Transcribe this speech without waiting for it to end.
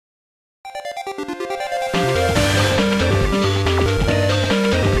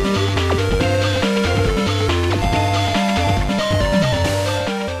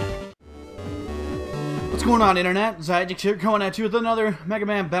What's going on, Internet? Xiagax here, coming at you with another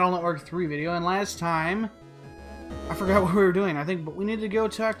Megaman Battle Network 3 video. And last time, I forgot what we were doing. I think, but we needed to go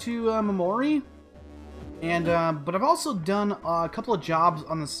talk to Mamori. And but I've also done a couple of jobs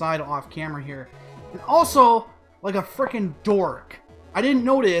on the side off camera here, and also like a freaking dork, I didn't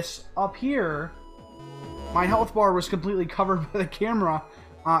notice up here my health bar was completely covered by the camera.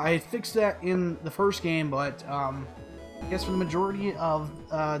 I fixed that in the first game, but I guess for the majority of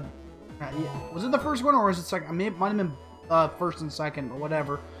was it the first one or was it second? It might have been first and second, but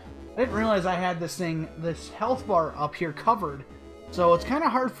whatever. I didn't realize I had this health bar up here covered, so it's kind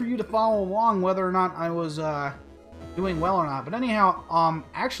of hard for you to follow along whether or not I was doing well or not. But anyhow,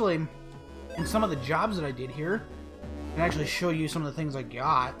 actually, in some of the jobs that I did here, I can actually show you some of the things I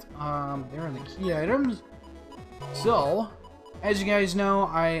got. They're in the key items. So, as you guys know,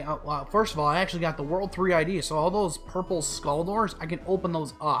 well, first of all, I actually got the World 3 ID, so all those purple skull doors, I can open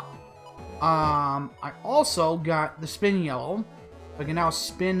those up. I also got the spin yellow. I can now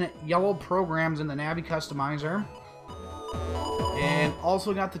spin yellow programs in the Navi Customizer. And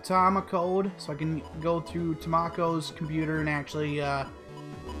also got the Tama code, so I can go through Tamako's computer and actually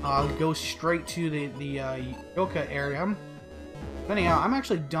go straight to the Yoka area. But anyhow, I'm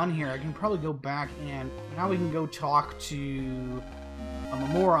actually done here. I can probably go back and now we can go talk to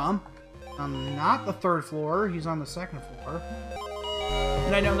Mamora. Not the third floor, he's on the second floor.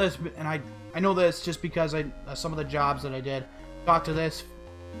 And I know this, and I know this just because some of the jobs that I did. Talk to this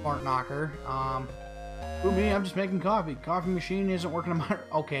fart knocker. Who me? I'm just making coffee. Coffee machine isn't working on my...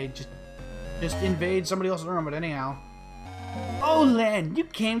 Okay, just invade somebody else's room. But anyhow. Oh, Len, you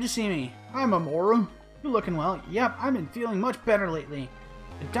came to see me. Hi, Mamora. You're looking well. Yep, I've been feeling much better lately.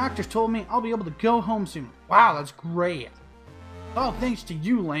 The doctors told me I'll be able to go home soon. Wow, that's great. Oh, thanks to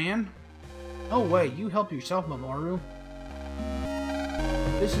you, Lan. No way, you help yourself, Mamoru.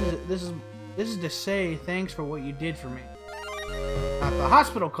 This is to say thanks for what you did for me. The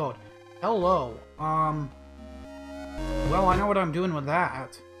hospital code. Hello. Well, I know what I'm doing with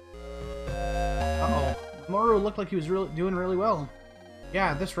that. Uh-oh. Mamoru looked like he was doing really well.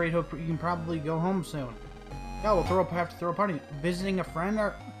 Yeah, at this rate, hope you can probably go home soon. Yeah, we'll have to throw a party. Visiting a friend?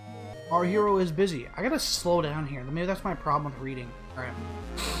 Our hero is busy. I gotta slow down here. Maybe that's my problem with reading. Alright.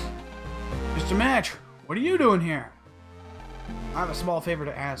 Mr. Match, what are you doing here? I have a small favor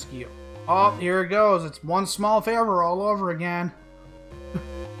to ask you. Oh, here it goes. It's one small favor all over again.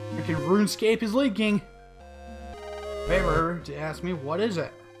 Freaking RuneScape is leaking. Favor to ask me, what is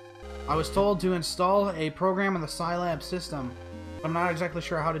it? I was told to install a program in the Scilab system. I'm not exactly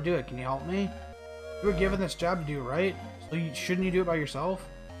sure how to do it. Can you help me? You were given this job to do, right? So shouldn't you do it by yourself?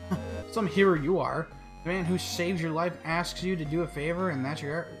 Some hero you are. The man who saves your life asks you to do a favor, and that's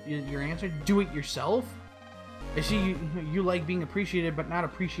your answer? Do it yourself? I see you like being appreciated, but not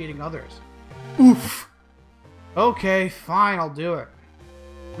appreciating others. Oof. Okay, fine, I'll do it.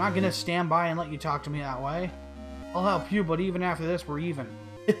 I'm not gonna stand by and let you talk to me that way. I'll help you, but even after this, we're even.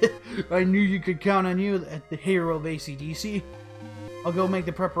 I knew you could count on you, the hero of AC/DC. I'll go make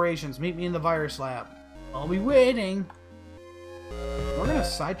the preparations. Meet me in the virus lab. I'll be waiting. We're gonna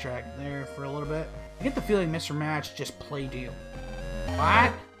sidetrack there for a little bit. I get the feeling Mr. Match just played you.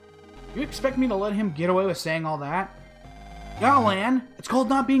 What? You expect me to let him get away with saying all that? Yeah, Lan. It's called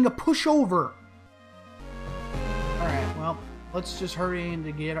not being a pushover. Alright, well, let's just hurry and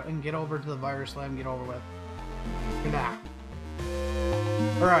get over to the virus lab and get over with. Look at that.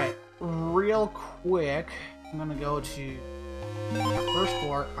 Alright, real quick, I'm gonna go to the first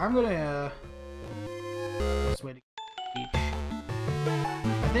floor. I'm gonna this way to beach.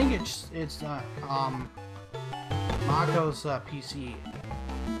 I think it's Mako's PC.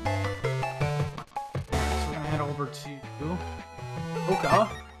 So we're gonna head over to Oka.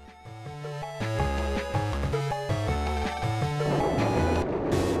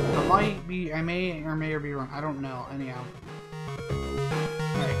 I may or may be wrong. I don't know. Anyhow.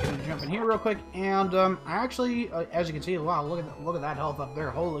 Alright, gonna jump in here real quick, and I actually, as you can see, wow, look at that health up there.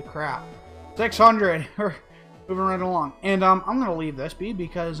 Holy crap, 600. We're moving right along, and I'm gonna leave this be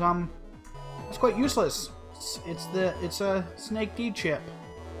because it's quite useless. It's a Snake D chip.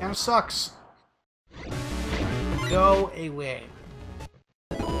 Kind of sucks. Go away.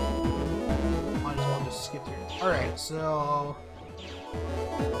 Might as well just skip through. All right, so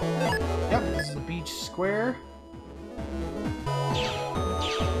yep, this is the beach square.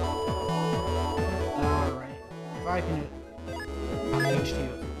 Alright, if I can beach 2.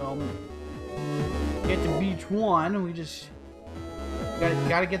 Get to beach 1, we just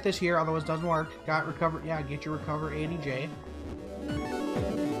Gotta get this here, otherwise it doesn't work. Got recover. Yeah, get your recover 80J.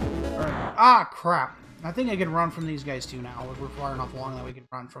 Alright. Ah, crap. I think I can run from these guys too now. We're far enough along that we can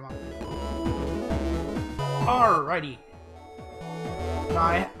run from them. Alrighty.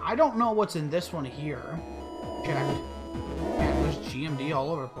 Now, I don't know what's in this one here. Checked. Yeah, there's GMD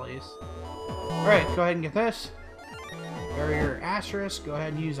all over the place. Alright, go ahead and get this. Barrier asterisk. Go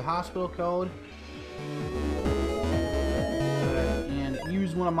ahead and use the hospital code. And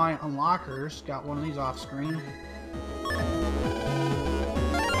use one of my unlockers. Got one of these off screen.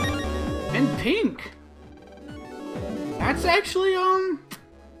 And pink! That's actually,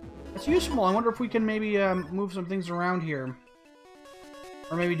 that's useful. I wonder if we can maybe, move some things around here.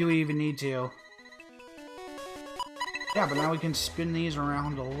 Or maybe do we even need to? Yeah, but now we can spin these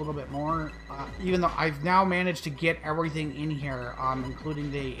around a little bit more. Even though I've now managed to get everything in here, including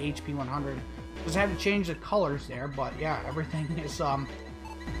the HP 100. Just had to change the colors there, but yeah, everything is,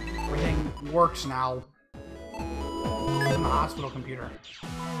 everything works now. In the hospital computer.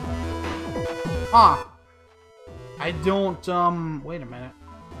 Huh. I don't, wait a minute.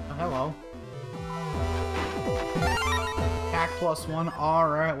 Oh, hello. Attack +1.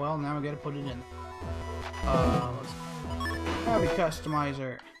 Alright, well, now we gotta put it in. Let's have a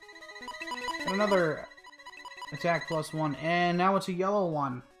customizer. And another attack +1. And now it's a yellow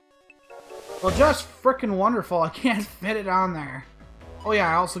one. Well, just frickin' wonderful. I can't fit it on there. Oh yeah,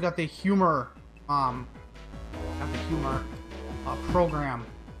 I also got the humor, program.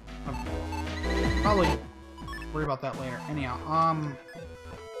 Probably worry about that later. Anyhow,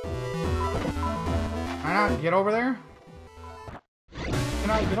 can I not get over there?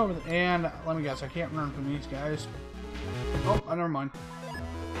 Can I get over there? And let me guess, I can't run from these guys. Oh, never mind.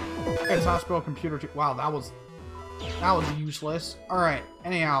 It's hospital computer too. Wow, that was useless. All right.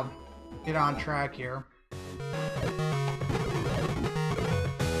 Anyhow, get on track here.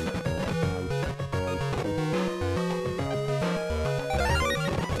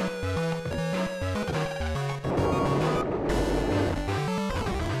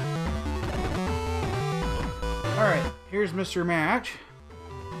 Alright, here's Mr. Match.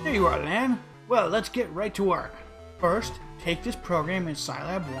 There you are, Lan. Well, let's get right to work. First, take this program in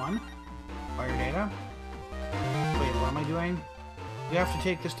Scilab 1. Fire data. Wait, what am I doing? You have to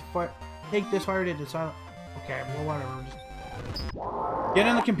take this to take this fire data to Scilab. Okay, well, whatever. Just get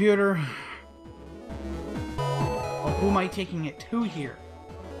in the computer. Oh, who am I taking it to here?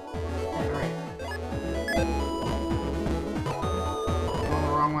 Alright. Going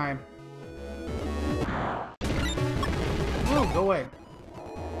the wrong way. Oh, go away.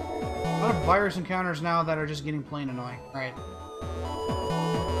 A lot of virus encounters now that are just getting plain annoying. Alright.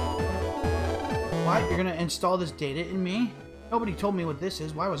 What? You're gonna install this data in me? Nobody told me what this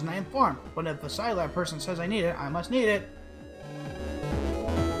is. Why wasn't I informed? But if the Scilab person says I need it, I must need it.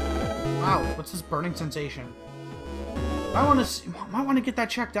 Wow, what's this burning sensation? I want to get that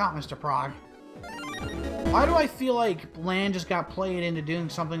checked out, Mr. Prague. Why do I feel like Lan just got played into doing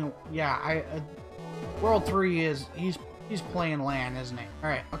something? Yeah, World 3 is he's playing Lan, isn't he?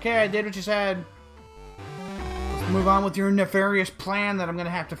 Alright, okay, I did what you said. Let's move on with your nefarious plan that I'm gonna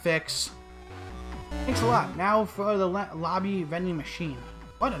have to fix. Thanks a lot. Now for the lobby vending machine.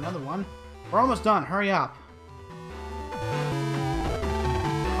 What, another one? We're almost done. Hurry up.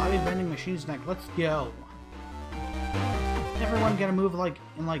 Lobby vending machine's next. Let's go. Everyone gotta move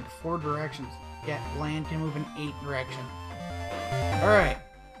in 4 directions. Yeah, Lan can move in 8 directions. Alright.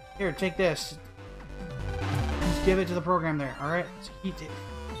 Here, take this. Just give it to the program there. Alright, let's heat it.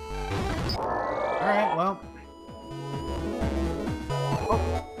 Alright, well. Oh,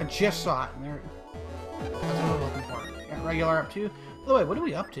 I just saw it. There. That's what I was looking for. Got regular up to. By the way, what are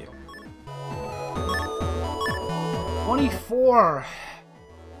we up to? 24.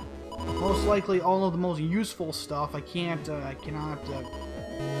 Most likely all of the most useful stuff. I cannot. Well,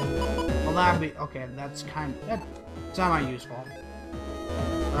 that'd be okay. That's semi-useful.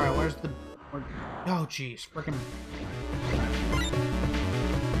 All right, where's the? Oh, jeez, frickin'.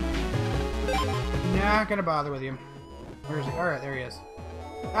 Not gonna bother with you. Where is he? All right, there he is.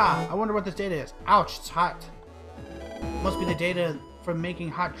 Ah, I wonder what this data is. Ouch, it's hot. Must be the data from making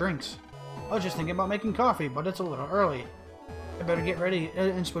hot drinks. I was just thinking about making coffee, but it's a little early. I better get ready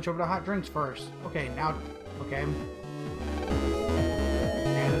and switch over to hot drinks first. Okay, now, okay.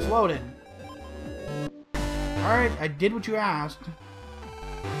 And it's loaded. Alright, I did what you asked.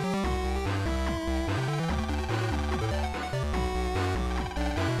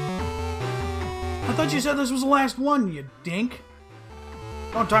 I thought you said this was the last one, you dink.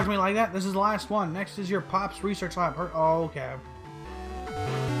 Don't talk to me like that. This is the last one. Next is your Pops Research Lab. Oh, okay.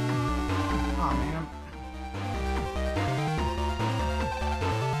 Oh, man.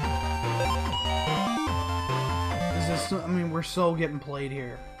 I mean, we're so getting played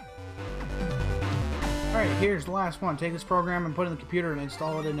here. Alright, here's the last one. Take this program and put it in the computer and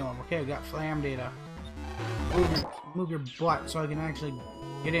install it into them. Okay, we got flam data. Move your butt so I can actually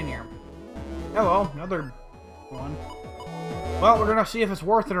get in here. Hello, another one. Well, we're gonna see if it's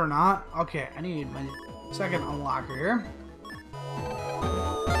worth it or not. Okay, I need my second unlocker here.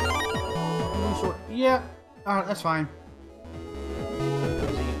 Yeah, that's fine.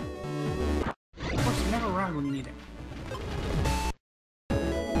 Of course, it's never around when you need it.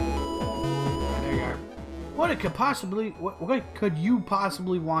 There you go. What could you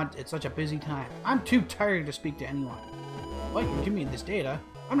possibly want at such a busy time? I'm too tired to speak to anyone. Well, you give me this data.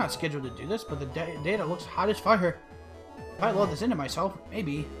 I'm not scheduled to do this, but the data looks hot as fire. If I load this into myself,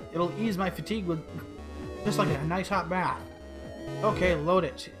 maybe it'll ease my fatigue with just like a nice hot bath. Okay, load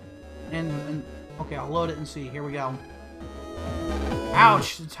it. And okay, I'll load it and see. Here we go.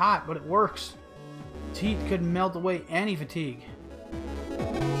 Ouch! It's hot, but it works. Its heat could melt away any fatigue.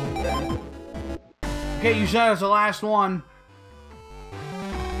 Okay, you said it's the last one.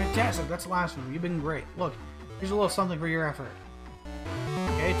 Fantastic, that's the last one. You've been great. Look, here's a little something for your effort.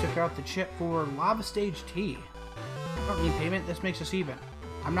 Okay, took out the chip for Lava Stage T. I don't need payment. This makes us even.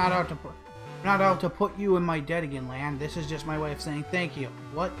 I'm not out to put you in my debt again, Lan. This is just my way of saying thank you.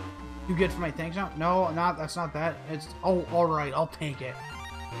 What? You get for my thanks now? No, that's not that. It's alright, I'll take it.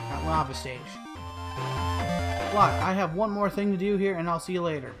 That Lava Stage. Look, I have one more thing to do here and I'll see you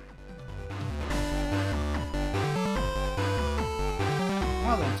later.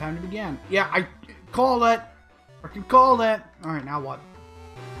 Now then, time to begin. Yeah, I called it. Freaking called it. Alright, now what?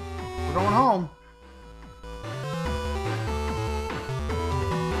 We're going home.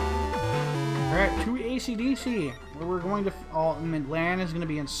 Alright, to AC/DC, where we're going to... Oh, I mean, Lan is going to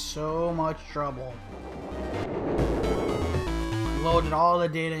be in so much trouble. Loaded all the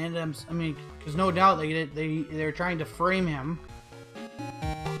data into him. I mean, because no doubt they're trying to frame him.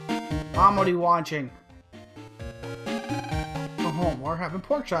 Mom, what are you watching? Go home. We're having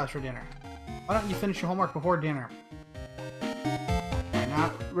pork chops for dinner. Why don't you finish your homework before dinner? And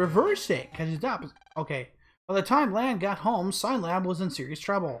now reverse it, because it's opposite. Okay. By the time Lan got home, Scilab was in serious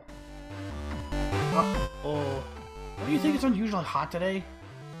trouble. Uh-oh. Do you think it's unusually hot today?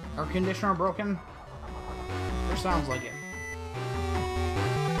 Air conditioner broken? Sure sounds like it.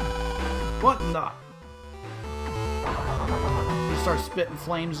 What in the... You start spitting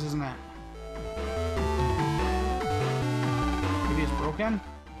flames, isn't it? Maybe it's broken?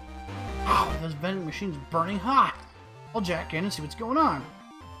 Wow, this vending machine's burning hot. I'll jack in and see what's going on.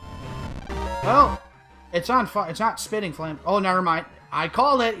 Well, it's on fire. It's not spitting flames. Oh, never mind. I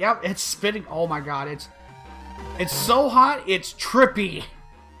called it. Yep, it's spitting. Oh my god, it's so hot, it's trippy.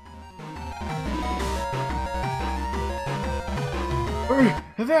 Hurry,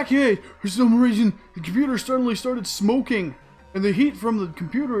 evacuate! For some reason, the computer suddenly started smoking, and the heat from the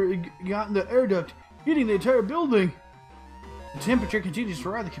computer got in the air duct, heating the entire building. The temperature continues to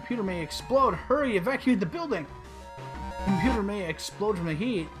rise. The computer may explode. Hurry, evacuate the building. The computer may explode from the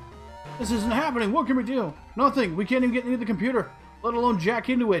heat. This isn't happening. What can we do? Nothing. We can't even get near the computer, let alone jack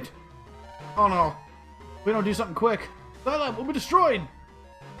into it. Oh no. If we don't do something quick, Scilab will be destroyed!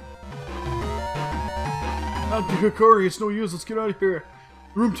 Dr. Hikari, it's no use, let's get out of here.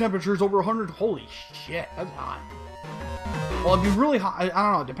 The room temperature is over 100. Holy shit, that's hot. Well, it'd be really hot. I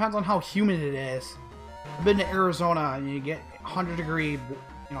don't know, it depends on how humid it is. I've been to Arizona and you get 100 degree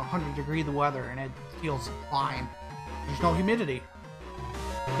the weather and it feels fine. There's no humidity.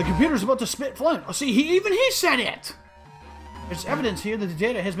 The computer's about to spit flame. Oh, see, even he said it! There's evidence here that the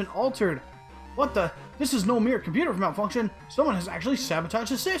data has been altered. What the? This is no mere computer malfunction. Someone has actually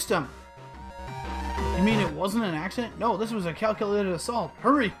sabotaged the system. You mean it wasn't an accident? No, this was a calculated assault.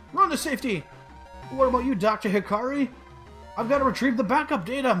 Hurry! Run to safety! What about you, Dr. Hikari? I've got to retrieve the backup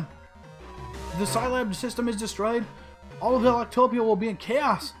data. If the Scilab system is destroyed, all of Electopia will be in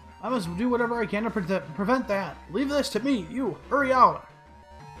chaos. I must do whatever I can to prevent that. Leave this to me. You, hurry out.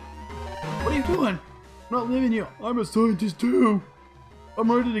 What are you doing? I'm not leaving you. I'm a scientist too. I'm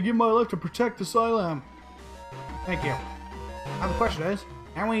ready to give my life to protect the Scilab. Thank you. Now the question is,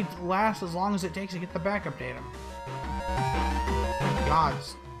 can we last as long as it takes to get the backup data? My God,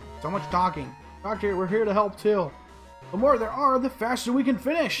 so much talking. Doctor, we're here to help too. The more there are, the faster we can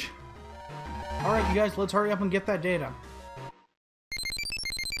finish. Alright, you guys, let's hurry up and get that data.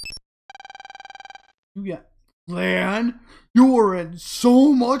 Lan, you are in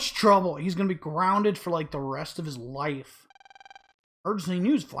so much trouble. He's gonna be grounded for like the rest of his life. Emergency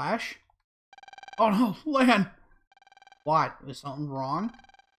news flash. Oh no, Lan. What? Is something wrong?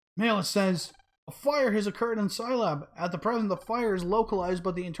 Mail says a fire has occurred in Scilab. At the present, the fire is localized,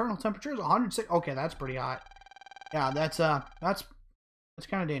 but the internal temperature is 106. Okay, that's pretty hot. Yeah, that's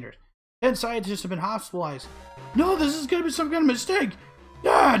kind of dangerous. 10 scientists have been hospitalized. No, this is gonna be some kind of mistake.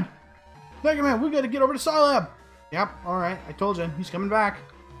 Dad! Megaman, we gotta get over to Scilab. Yep, alright, I told you, he's coming back.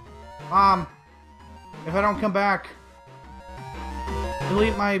 If I don't come back,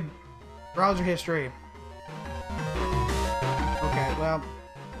 delete my browser history. Okay, well,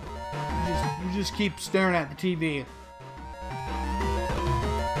 you just keep staring at the TV.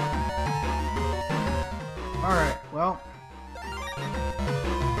 Alright, well,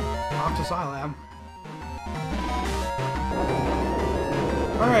 off to Scilab.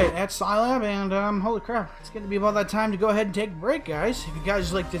 Alright, at Scilab, and holy crap, it's going to be about that time to go ahead and take a break, guys. If you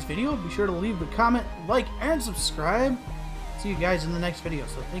guys like this video, be sure to leave a comment, like, and subscribe. See you guys in the next video.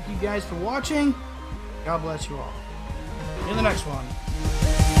 So thank you guys for watching. God bless you all. In the next one.